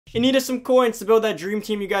In need of some coins to build that dream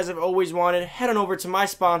team you guys have always wanted, head on over to my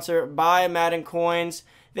sponsor, Buy Madden Coins.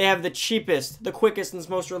 They have the cheapest, the quickest, and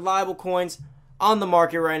most reliable coins on the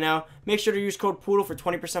market right now. Make sure to use code Poodle for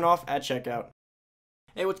 20% off at checkout.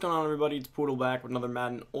 Hey, what's going on, everybody? It's Poodle back with another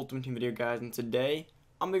Madden Ultimate Team video, guys. And today,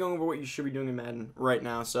 I'm going to be going over what you should be doing in Madden right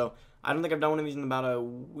now. So, I don't think I've done one of these in about a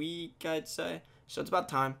week, I'd say. So, it's about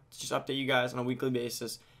time to just update you guys on a weekly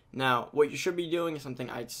basis. Now, what you should be doing is something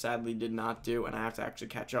I sadly did not do, and I have to actually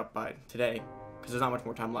catch up by today, because there's not much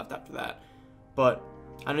more time left after that. But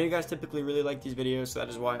I know you guys typically really like these videos, so that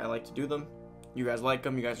is why I like to do them. You guys like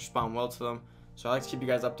them, you guys respond well to them, so I like to keep you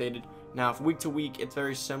guys updated. Now, from week to week, it's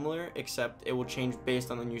very similar, except it will change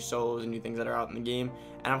based on the new solos and new things that are out in the game.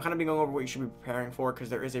 And I'm kind of be going over what you should be preparing for, because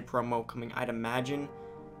there is a promo coming, I'd imagine.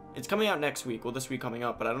 It's coming out next week, well, this week coming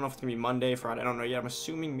up, but I don't know if it's going to be Monday, Friday, I don't know yet. I'm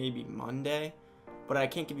assuming maybe Monday. But I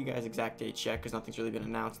can't give you guys exact dates yet because nothing's really been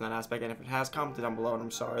announced in that aspect. And if it has, comment down below, and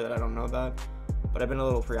I'm sorry that I don't know that. But I've been a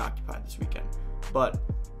little preoccupied this weekend. But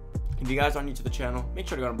if you guys are new to the channel, make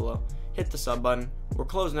sure to go down below, hit the sub button. We're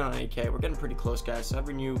closing in on 8K. We're getting pretty close, guys. So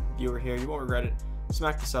every new viewer here, you won't regret it.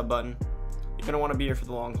 Smack the sub button. You're going to want to be here for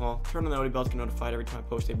the long haul. Turn on the notification bell to get notified every time I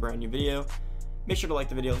post a brand new video. Make sure to like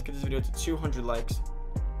the video. Let's get this video to 200 likes.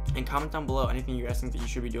 And comment down below anything you guys think that you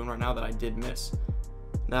should be doing right now that I did miss.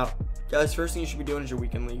 Now, guys, first thing you should be doing is your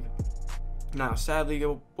weekend league. Now, sadly,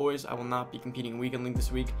 boys, I will not be competing in weekend league this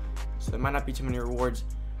week, so there might not be too many rewards.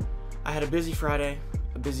 I had a busy Friday,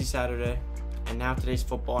 a busy Saturday, and now today's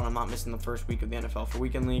football, and I'm not missing the first week of the NFL for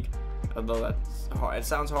weekend league. Although it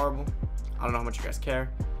sounds horrible. I don't know how much you guys care,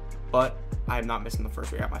 but I am not missing the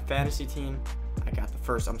first week. I got my fantasy team.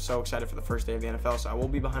 I'm so excited for the first day of the NFL, so I will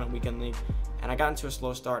be behind on weekend league. And I got into a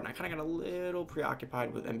slow start, and I kind of got a little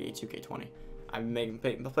preoccupied with NBA 2K20.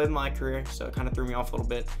 I've played my career, so it kind of threw me off a little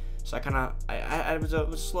bit. So it was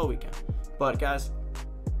a slow weekend. But guys,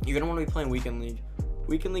 you're gonna want to be playing weekend league.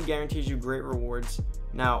 Weekend league guarantees you great rewards.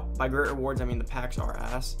 Now, by great rewards, I mean the packs are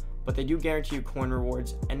ass, but they do guarantee you coin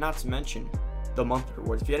rewards, and not to mention the monthly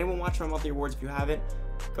rewards. If you anyone watch my monthly rewards, if you haven't,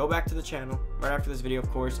 go back to the channel right after this video, of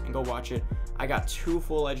course, and go watch it. I got 2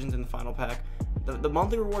 full legends in the final pack. The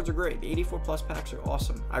monthly rewards are great. The 84 plus packs are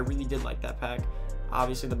awesome. I really did like that pack.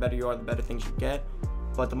 Obviously, the better you are, the better things you get.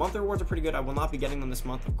 But the monthly rewards are pretty good. I will not be getting them this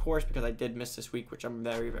month, of course, because I did miss this week, which I'm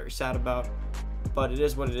very, very sad about. But it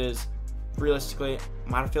is what it is. Realistically,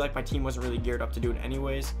 I feel like my team wasn't really geared up to do it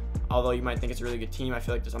anyways. Although you might think it's a really good team, I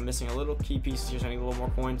feel like I'm missing a little key pieces here, so I need a little more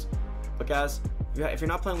coins. But guys, if you're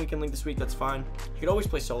not playing weekend league this week, that's fine. You could always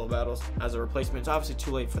play solo battles as a replacement. It's obviously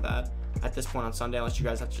too late for that at this point on Sunday, unless you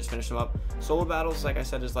guys have to just finish them up. Solo battles, like I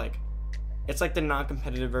said, is like, it's like the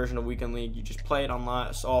non-competitive version of weekend league. You just play it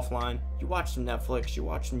online, offline. You watch some Netflix, you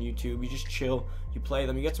watch some YouTube, you just chill, you play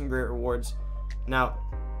them, you get some great rewards. Now,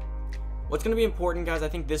 what's going to be important, guys, I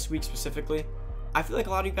think this week specifically, I feel like a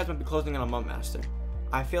lot of you guys might be closing in on Month Master.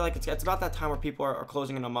 I feel like it's about that time where people are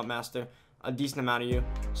closing in on Month Master, a decent amount of you.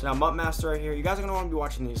 So now Month Master right here, you guys are going to want to be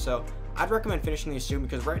watching these. So I'd recommend finishing these soon,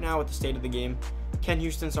 because right now with the state of the game, Ken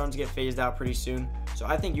Houston's starting to get phased out pretty soon. So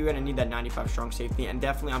I think you're going to need that 95 strong safety, and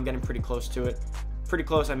definitely I'm getting pretty close to it. Pretty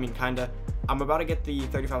close, I mean kind of. I'm about to get the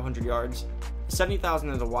 3,500 yards. 70,000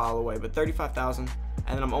 is a while away, but 35,000,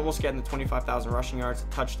 and then I'm almost getting the 25,000 rushing yards,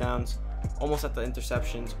 the touchdowns, almost at the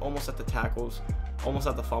interceptions, almost at the tackles, almost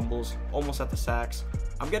at the fumbles, almost at the sacks.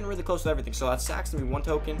 I'm getting really close to everything. So that sack's going to be 1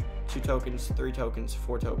 token, 2 tokens, 3 tokens,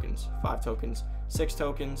 4 tokens, 5 tokens, 6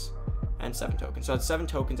 tokens, and 7 tokens. So it's 7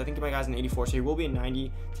 tokens. I think my guy's an 84, so he will be a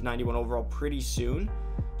 90 to 91 overall pretty soon.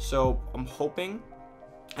 So I'm hoping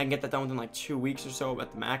I can get that done within like 2 weeks or so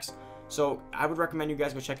at the max. So I would recommend you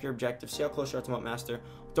guys go check your objectives, see how close you are to Month Master.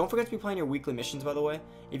 Don't forget to be playing your weekly missions, by the way.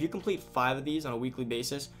 If you complete 5 of these on a weekly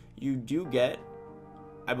basis, you do get,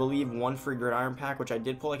 I believe, 1 free gridiron pack, which I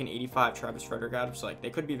did pull like an 85 Travis Frederick out of. So like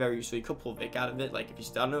they could be very useful. You could pull Vic out of it. Like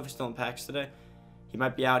if I don't know if he's still in packs today. He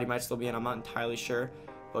might be out, he might still be in, I'm not entirely sure.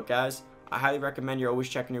 But guys, I highly recommend you're always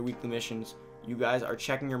checking your weekly missions. You guys are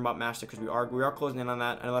checking your Month Master, because we are closing in on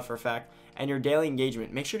that, I know that for a fact. And your daily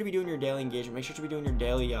engagement. Make sure to be doing your daily engagement. Make sure to be doing your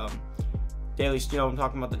daily, you know, I'm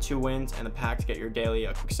talking about the 2 wins and the pack to get your daily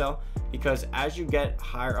quick sell. Because as you get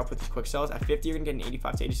higher up with these quick sells, at 50 you're gonna get an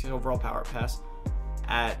 85 to 86 overall power pass.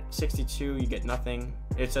 At 62 you get nothing.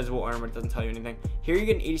 It says we'll earn, but it doesn't tell you anything. Here you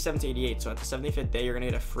get an 87 to 88. So at the 75th day you're gonna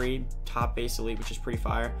get a free top base elite, which is pretty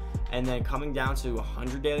fire. And then coming down to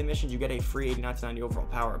 100 daily missions, you get a free 89 to 90 overall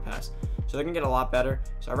power pass. So they're gonna get a lot better.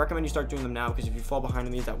 So I recommend you start doing them now, because if you fall behind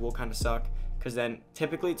on these, that will kind of suck. Because then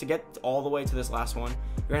typically to get all the way to this last one,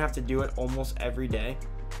 you're gonna have to do it almost every day.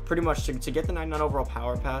 Pretty much to get the 99 overall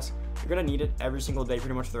power pass, you're going to need it every single day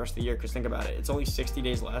pretty much for the rest of the year, because think about it. It's only 60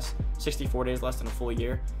 days less, 64 days less than a full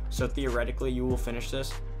year. So theoretically, you will finish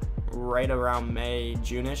this right around May,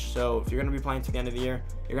 June-ish. So if you're going to be playing to the end of the year,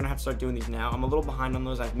 you're going to have to start doing these now. I'm a little behind on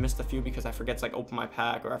those. I've missed a few because I forget to like open my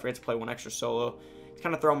pack, or I forget to play one extra solo. It's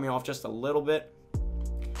kind of throwing me off just a little bit.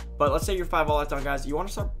 But let's say you're 5 all out done, guys. You want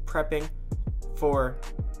to start prepping for,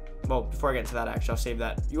 well, before I get into that, actually, I'll save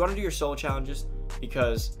that. You want to do your solo challenges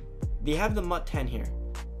because they have the MUT 10 here.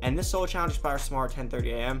 And this solo challenge expires tomorrow at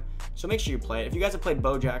 10:30 a.m. So make sure you play it. If you guys have played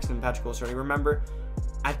Bo Jackson and Patrick Wilson already, remember,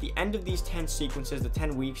 at the end of these 10 sequences, the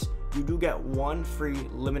 10 weeks, you do get one free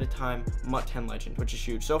limited time MUT 10 legend, which is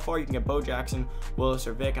huge. So far, you can get Bo Jackson, Willis,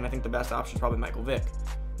 or Vic, and I think the best option is probably Michael Vick.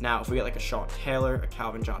 Now, if we get like a Sean Taylor, a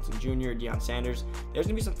Calvin Johnson Jr., Deion Sanders, there's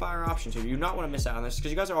going to be some fire options here. You do not want to miss out on this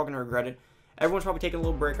because you guys are all going to regret it. Everyone's probably taking a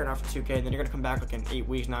little break right now for 2K, and then you're going to come back like in 8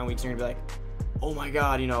 weeks, 9 weeks, and you're going to be like, oh my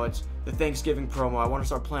god, you know, it's the Thanksgiving promo. I want to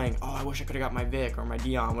start playing. Oh, I wish I could have got my Vic or my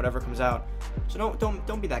Deion, whatever comes out. So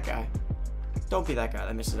don't be that guy. Don't be that guy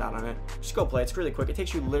that misses out on it. Just go play. It's really quick. It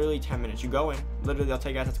takes you literally 10 minutes. You go in. Literally, they'll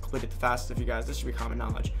tell you guys how to complete it the fastest. If you guys, this should be common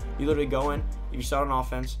knowledge. You literally go in. If you start on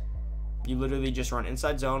offense, you literally just run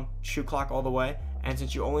inside zone, shoot clock all the way. And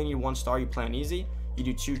since you only need 1 star, you play on easy. You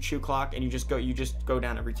do 2 shoot clock, and you just go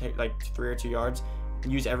down every like 3 or 2 yards.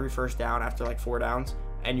 Use every first down after like 4 downs,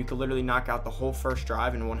 and you could literally knock out the whole first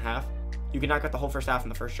drive in 1 half. You can knock out the whole first half in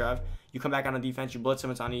the first drive. You come back on defense, you blitz them,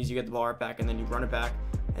 it's on easy, you get the ball right back, and then you run it back,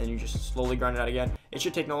 and then you just slowly grind it out again. It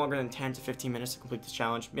should take no longer than 10 to 15 minutes to complete this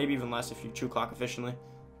challenge, maybe even less if you chew clock efficiently.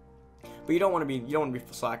 But you don't want to be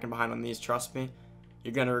slacking behind on these. Trust me,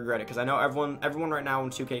 you're gonna regret it, because I know everyone right now when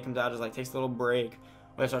 2K comes out is like takes a little break,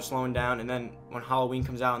 where they start slowing down, and then when Halloween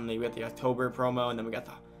comes out and we get the October promo, and then we got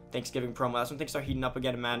the Thanksgiving promo, that's when things start heating up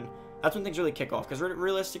again in Madden. That's when things really kick off, because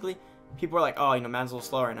realistically, people are like, oh, you know, Madden's a little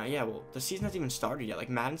slow right now. Yeah, well, the season hasn't even started yet. Like,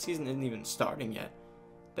 Madden season isn't even starting yet.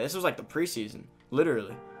 This was like the preseason,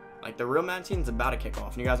 literally. Like, the real Madden season's about to kick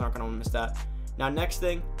off, and you guys aren't going to want to miss that. Now, next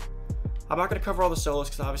thing, I'm not going to cover all the solos,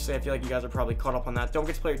 because obviously I feel like you guys are probably caught up on that. Don't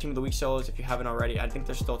get to play your Team of the Week solos if you haven't already. I think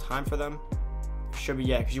there's still time for them. Should be,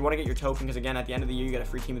 yeah, because you want to get your token, because again, at the end of the year, you get a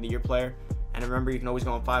free Team of the Year player. And remember, you can always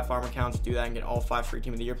go on 5 farm accounts, do that, and get all 5 free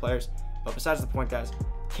Team of the Year players. But besides the point, guys,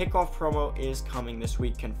 Kickoff promo is coming this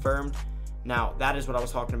week, confirmed. Now, that is what I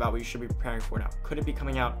was talking about, what you should be preparing for now. Could it be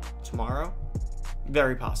coming out tomorrow?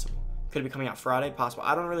 Very possible. Could it be coming out Friday? Possible.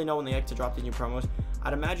 I don't really know when they like to drop these new promos.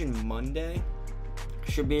 I'd imagine Monday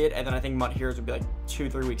should be it, and then I think MUT Heroes would be like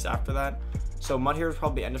 2-3 weeks after that. So MUT Heroes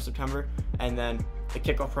probably end of September, and then the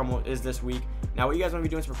Kickoff promo is this week. Now, what you guys want to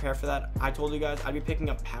be doing to prepare for that, I told you guys I'd be picking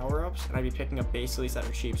up power-ups, and I'd be picking up base elites that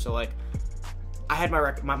are cheap. So, like, I had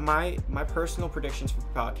my personal predictions for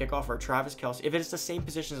Kickoff are Travis Kelce. If it's the same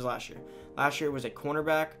position as last year. Last year it was a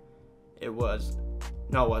cornerback. It wasn't.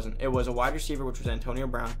 It was a wide receiver, which was Antonio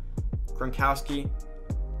Brown, Gronkowski,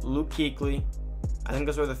 Luke Kuechly. I think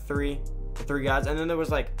those were the three guys. And then there was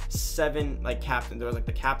like 7 like captains. There was like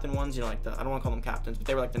the captain ones, you know, like I don't want to call them captains, but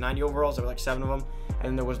they were like the 90 overalls. There were like 7 of them. And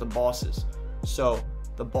then there was the bosses. So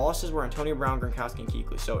the bosses were Antonio Brown, Gronkowski, and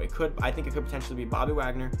Kuechly. So I think it could potentially be Bobby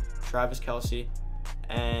Wagner, Travis Kelce,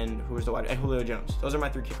 and Julio Jones. Those are my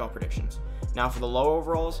 3 kickoff predictions. Now for the low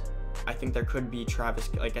overalls, I think there could be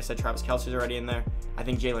like I said, Travis Kelce's already in there. I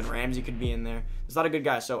think Jalen Ramsey could be in there. There's a lot of good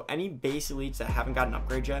guys. So any base elites that haven't got an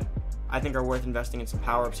upgrade yet, I think are worth investing in some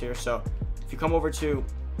power-ups here. So if you come over to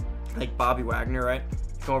like Bobby Wagner, right?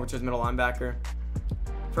 You come over to his middle linebacker.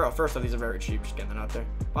 First off, these are very cheap, just getting that out there.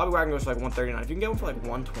 Bobby Wagner goes for like 139. If you can get one for like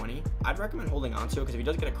 120, I'd recommend holding on to it, because if he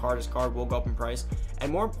does get a card, his card will go up in price.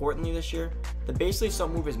 And more importantly this year, the base elites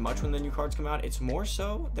don't move as much when the new cards come out. It's more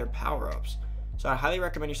so their power-ups. So I highly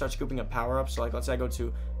recommend you start scooping up power-ups. So like, let's say I go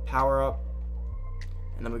to power-up,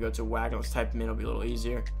 and then we go to Wag, and let's type him in, it'll be a little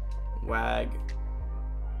easier. Wag.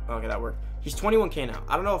 Okay, that worked. He's 21K now.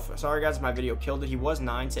 I don't know if, sorry guys, my video killed it. He was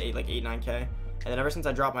 9K. And then ever since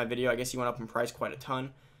I dropped my video, I guess he went up in price quite a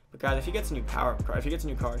ton. But guys, if he gets a new power-up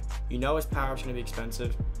card, you know his power-up's going to be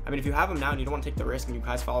expensive. I mean, if you have him now and you don't want to take the risk and you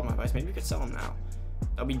guys follow my advice, maybe you could sell him now.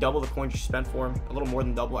 That'll be double the coins you spent for him, a little more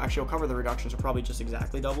than double. Actually, I'll cover the reductions, so probably just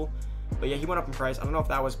exactly double. But yeah, he went up in price. I don't know if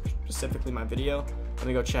that was specifically my video. Let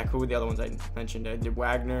me go check who were the other ones I mentioned. I did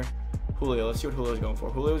Wagner, Julio. Let's see what Julio's going for.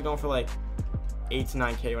 Julio was going for like 8 to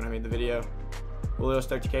 9K when I made the video. Julio's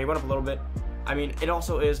 30K. He went up a little bit. I mean, it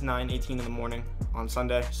also is 9:18 in the morning on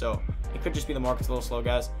Sunday, so it could just be the market's a little slow,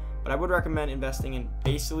 guys. But I would recommend investing in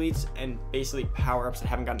base elites and base elite power-ups that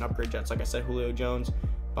haven't gotten upgrade yet. So like I said, Julio Jones,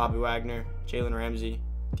 Bobby Wagner, Jalen Ramsey,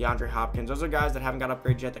 DeAndre Hopkins. Those are guys that haven't got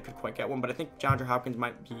upgrade yet that could quite get one. But I think DeAndre Hopkins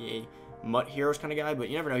might be a MUT Heroes kind of guy. But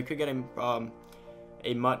you never know. You could get a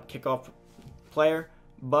MUT kickoff player.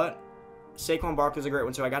 But Saquon Barkley's a great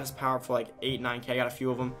one, so I got his power for like 8, 9K. I got a few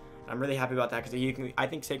of them. And I'm really happy about that because I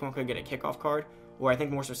think Saquon could get a kickoff card, or I think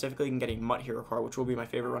more specifically, he can get a Mutt Hero card, which will be my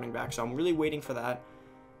favorite running back. So I'm really waiting for that.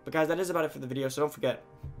 But guys, that is about it for the video. So don't forget,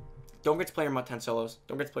 don't get to play your Mutt 10 solos.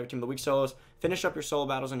 Don't get to play your Team of the Week solos. Finish up your solo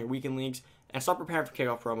battles on your weekend leagues, and start preparing for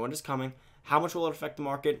kickoff promo. It is coming. How much will it affect the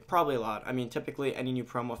market? Probably a lot. I mean, typically any new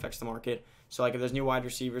promo affects the market. So like if there's new wide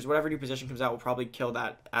receivers, whatever new position comes out will probably kill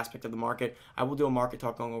that aspect of the market. I will do a market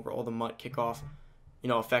talk going over all the Mutt kickoff,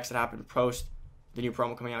 effects that happen post the new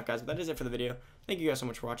promo coming out, guys. But that is it for the video. Thank you guys so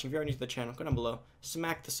much for watching. If you're new to the channel, go down below,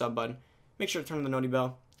 smack the sub button. Make sure to turn on the noti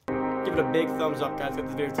bell. Give it a big thumbs up, guys. Get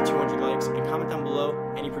this video to 200 likes. And comment down below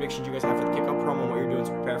any predictions you guys have for the kickoff promo and what you're doing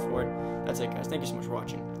to prepare for it. That's it, guys. Thank you so much for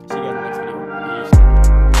watching. See you guys in the next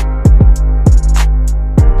video. Peace.